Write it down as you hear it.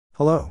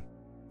Hello.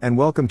 And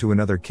welcome to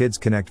another Kids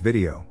Connect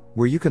video,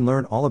 where you can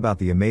learn all about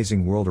the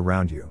amazing world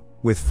around you,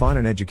 with fun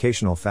and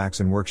educational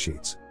facts and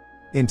worksheets.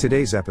 In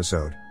today's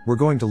episode, we're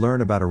going to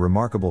learn about a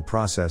remarkable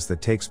process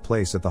that takes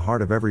place at the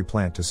heart of every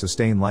plant to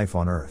sustain life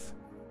on Earth.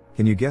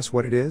 Can you guess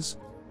what it is?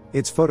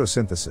 It's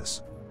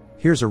photosynthesis.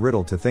 Here's a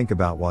riddle to think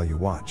about while you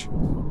watch.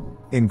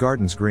 In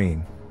gardens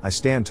green, I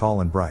stand tall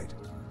and bright,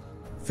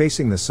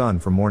 facing the sun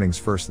from morning's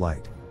first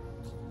light.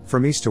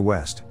 From east to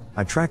west,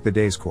 I track the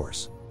day's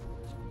course.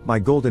 My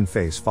golden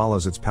face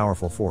follows its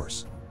powerful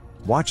force.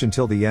 Watch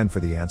until the end for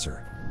the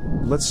answer.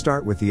 Let's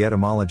start with the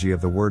etymology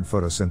of the word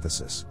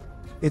photosynthesis.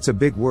 It's a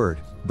big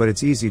word, but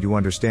it's easy to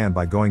understand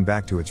by going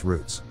back to its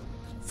roots.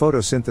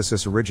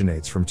 Photosynthesis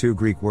originates from two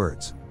Greek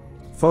words.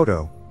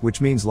 Photo, which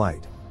means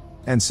light,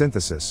 and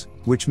synthesis,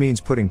 which means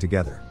putting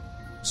together.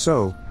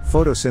 So,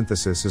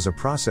 photosynthesis is a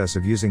process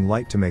of using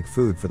light to make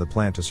food for the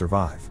plant to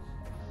survive.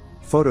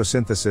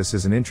 Photosynthesis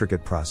is an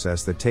intricate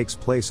process that takes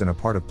place in a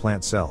part of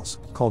plant cells,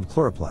 called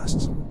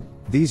chloroplasts.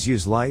 These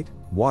use light,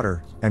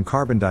 water, and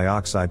carbon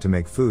dioxide to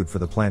make food for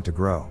the plant to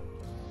grow.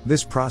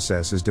 This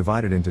process is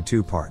divided into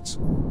two parts.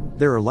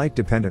 There are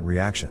light-dependent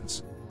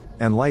reactions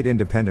and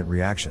light-independent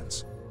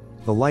reactions.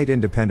 The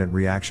light-independent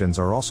reactions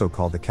are also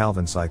called the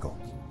Calvin cycle.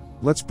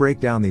 Let's break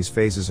down these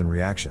phases and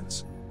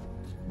reactions.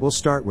 We'll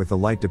start with the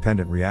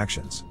light-dependent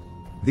reactions.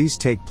 These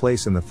take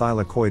place in the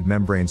thylakoid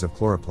membranes of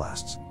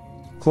chloroplasts.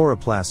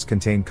 Chloroplasts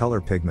contain color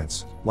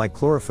pigments, like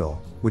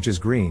chlorophyll, which is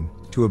green,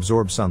 to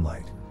absorb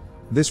sunlight.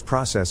 This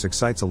process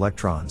excites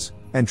electrons,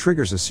 and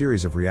triggers a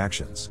series of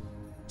reactions.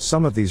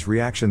 Some of these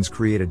reactions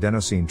create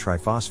adenosine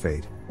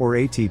triphosphate, or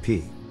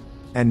ATP,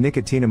 and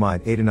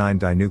nicotinamide adenine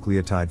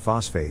dinucleotide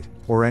phosphate,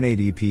 or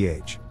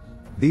NADPH.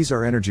 These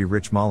are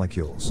energy-rich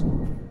molecules.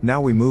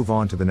 Now we move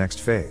on to the next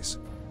phase.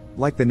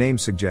 Like the name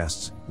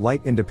suggests,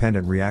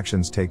 light-independent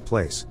reactions take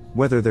place,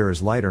 whether there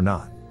is light or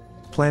not.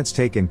 Plants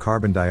take in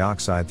carbon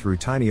dioxide through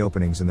tiny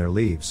openings in their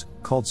leaves,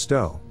 called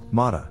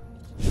stomata.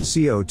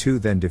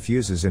 CO2 then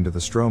diffuses into the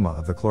stroma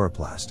of the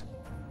chloroplast.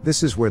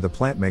 This is where the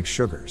plant makes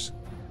sugars.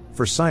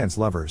 For science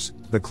lovers,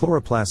 the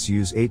chloroplasts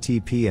use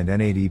ATP and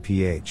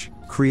NADPH,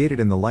 created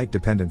in the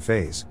light-dependent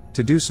phase,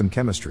 to do some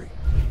chemistry.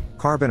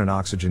 Carbon and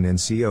oxygen in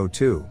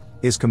CO2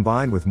 is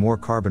combined with more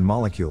carbon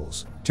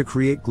molecules to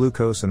create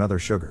glucose and other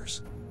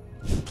sugars.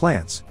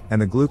 Plants,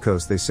 and the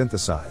glucose they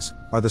synthesize,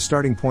 are the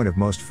starting point of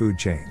most food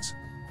chains.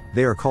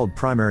 They are called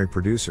primary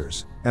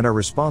producers, and are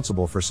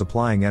responsible for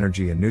supplying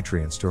energy and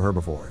nutrients to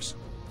herbivores,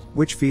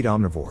 which feed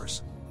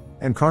omnivores,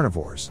 and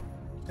carnivores,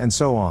 and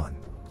so on.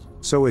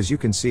 So as you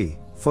can see,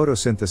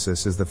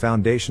 photosynthesis is the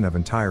foundation of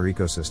entire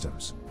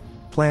ecosystems.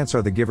 Plants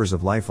are the givers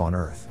of life on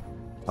Earth.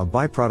 A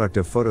byproduct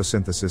of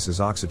photosynthesis is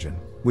oxygen,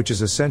 which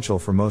is essential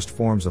for most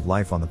forms of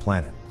life on the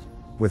planet.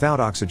 Without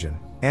oxygen,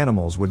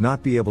 animals would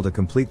not be able to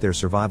complete their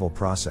survival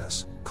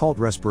process, called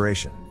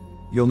respiration.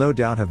 You'll no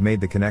doubt have made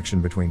the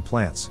connection between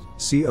plants,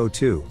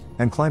 CO2,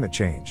 and climate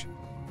change.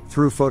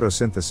 Through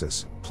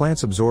photosynthesis,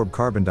 plants absorb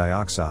carbon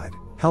dioxide,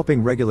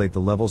 helping regulate the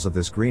levels of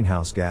this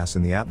greenhouse gas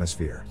in the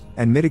atmosphere,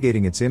 and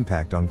mitigating its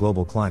impact on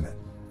global climate.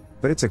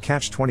 But it's a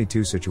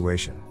catch-22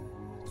 situation.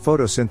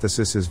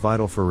 Photosynthesis is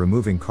vital for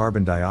removing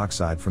carbon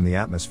dioxide from the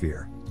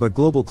atmosphere, but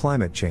global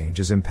climate change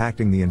is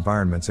impacting the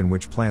environments in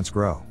which plants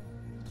grow.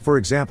 For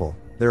example,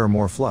 there are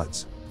more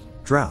floods,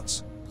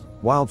 droughts,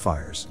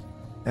 wildfires,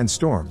 and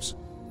storms,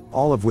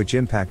 all of which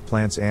impact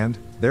plants and,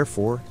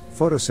 therefore,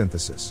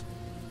 photosynthesis.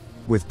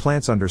 With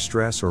plants under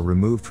stress or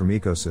removed from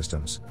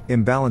ecosystems,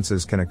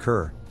 imbalances can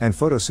occur, and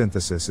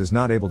photosynthesis is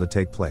not able to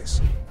take place.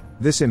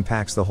 This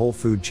impacts the whole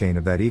food chain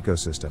of that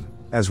ecosystem,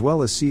 as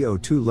well as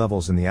CO2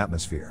 levels in the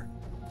atmosphere.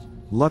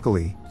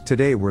 Luckily,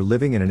 today we're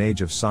living in an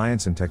age of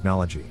science and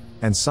technology,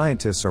 and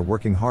scientists are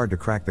working hard to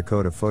crack the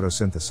code of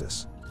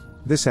photosynthesis.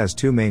 This has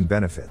two main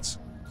benefits.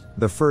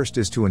 The first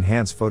is to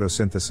enhance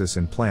photosynthesis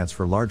in plants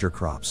for larger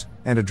crops,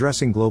 and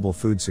addressing global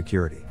food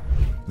security.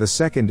 The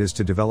second is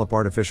to develop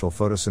artificial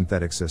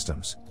photosynthetic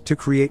systems, to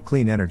create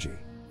clean energy,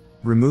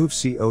 remove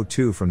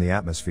CO2 from the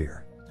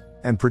atmosphere,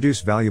 and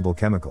produce valuable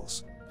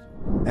chemicals.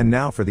 And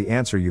now for the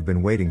answer you've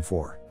been waiting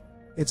for.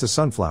 It's a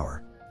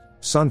sunflower.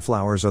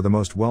 Sunflowers are the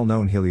most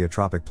well-known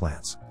heliotropic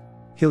plants.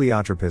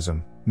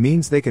 Heliotropism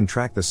means they can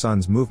track the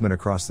sun's movement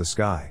across the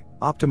sky,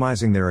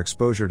 optimizing their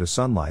exposure to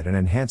sunlight and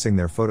enhancing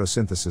their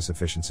photosynthesis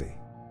efficiency.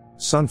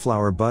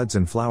 Sunflower buds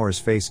and flowers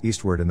face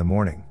eastward in the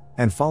morning,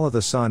 and follow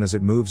the sun as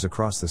it moves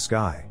across the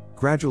sky,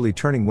 gradually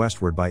turning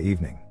westward by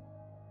evening.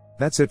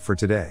 That's it for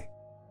today.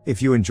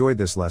 If you enjoyed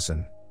this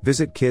lesson,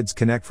 visit Kids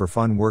Connect for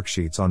fun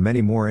worksheets on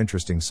many more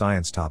interesting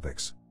science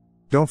topics.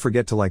 Don't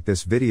forget to like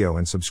this video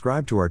and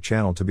subscribe to our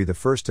channel to be the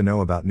first to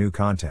know about new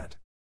content.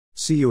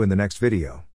 See you in the next video.